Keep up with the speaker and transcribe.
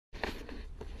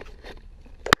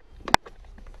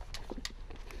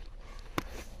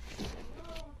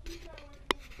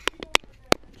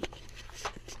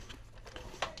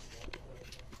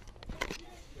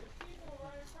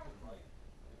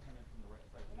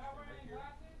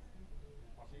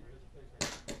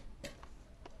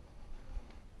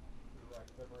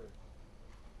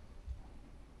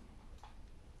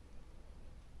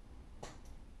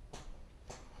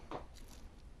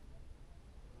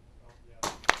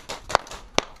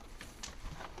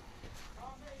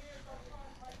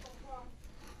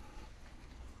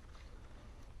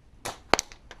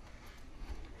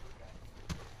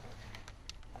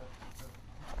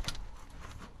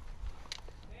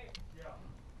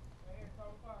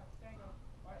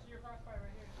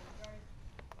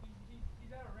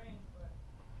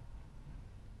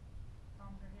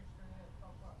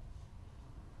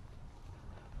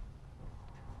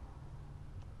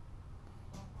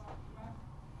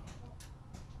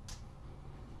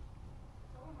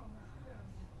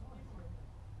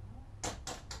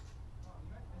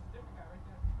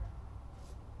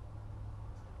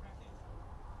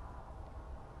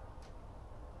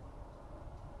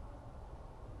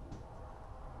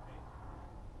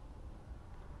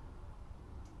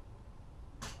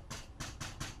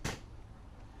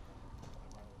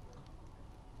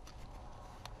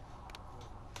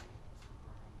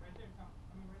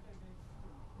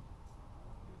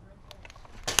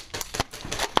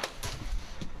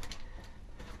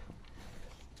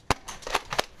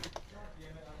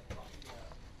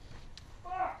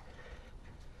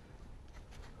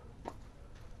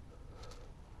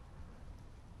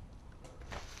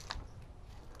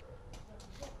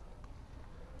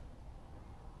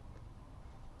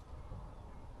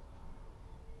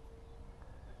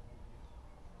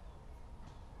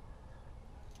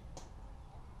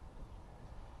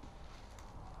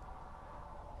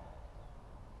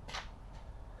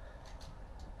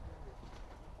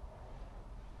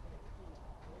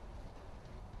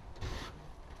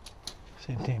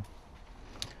Same team.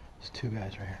 There's two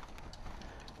guys right here.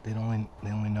 They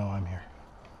only know I'm here.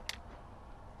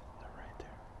 They're right there.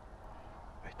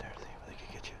 Right there. See if they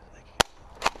can get you.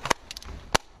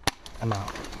 I'm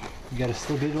out. You got a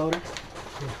speed loader?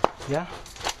 Yeah?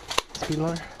 Speed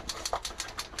loader?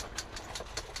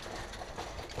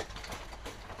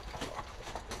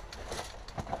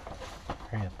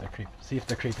 Hurry up, they're creeping. See if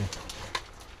they're creeping.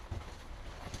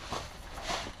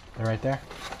 They're right there?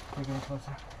 They're getting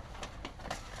closer.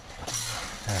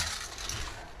 Right.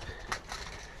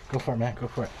 Go for it, man. Go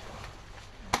for it.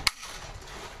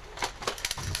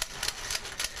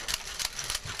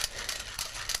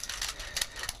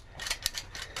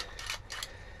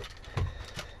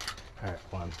 Alright,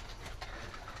 one.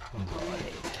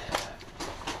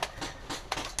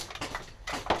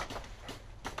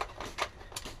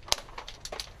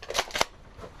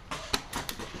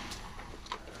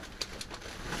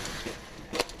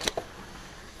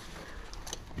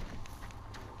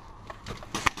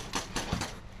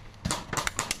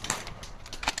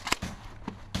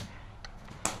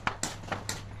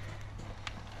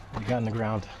 You got on the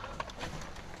ground.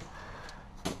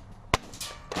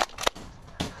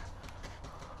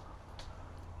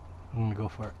 I'm gonna go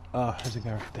for it. Oh, there's a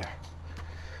guy right there.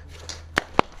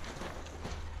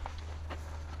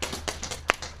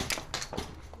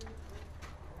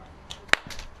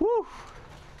 Woo!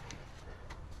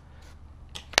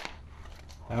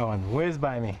 That one whizzed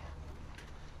by me.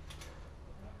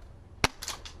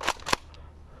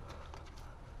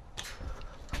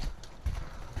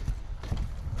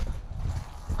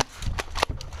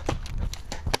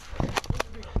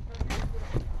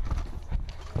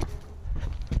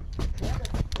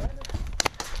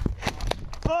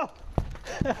 Oh!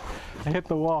 I hit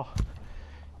the wall.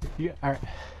 All right.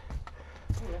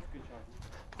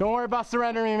 Don't worry about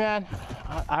surrendering me, man.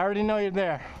 I already know you're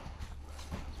there.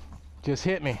 Just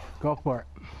hit me. Go for it.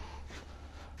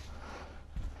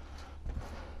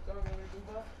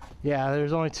 Yeah,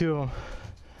 there's only two of them,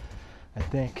 I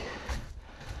think.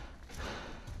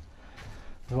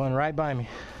 There's one right by me.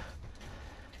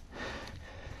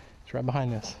 It's right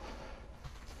behind this.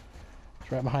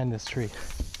 It's right behind this tree.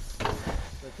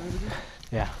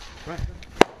 Yeah. Right.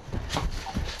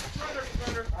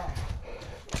 Surrender. Oh.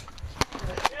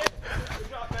 Good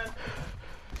job, man.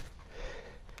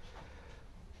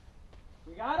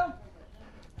 We got him?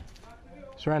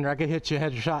 Surrender. I could hit you,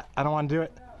 headshot. I don't want to do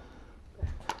it.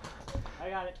 I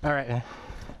got it. All right, man.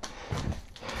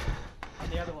 On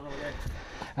the other one over there.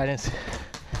 I didn't see.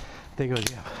 I think it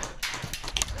was you.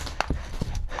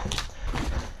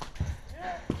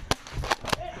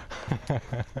 I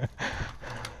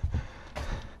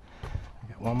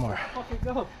got one more. Fucking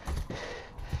go.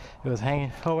 It was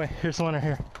hanging. Oh wait, here's one right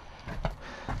here.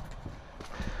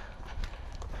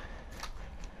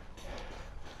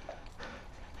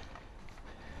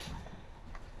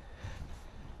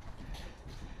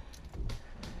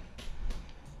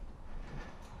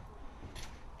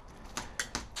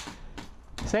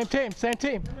 Same team, same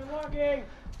team. And then walking.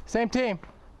 Same team.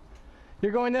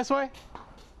 You're going this way?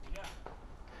 Yeah.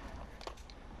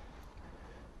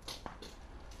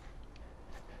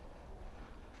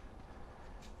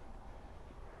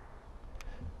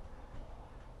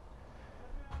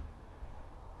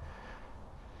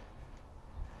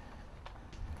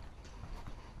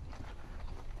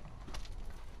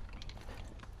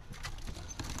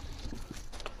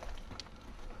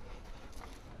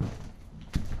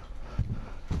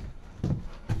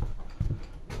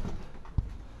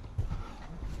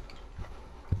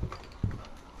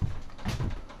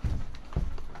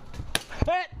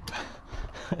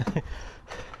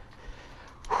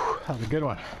 That was a good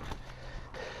one.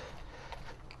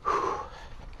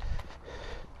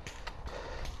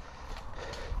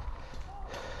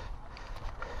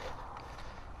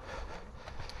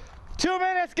 Two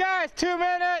minutes, guys, 2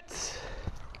 minutes.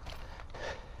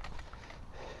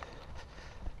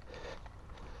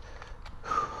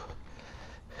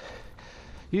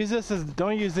 Use this as,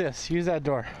 don't use this, use that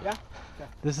door. Yeah? Okay.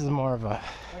 This is more of a,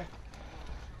 Okay.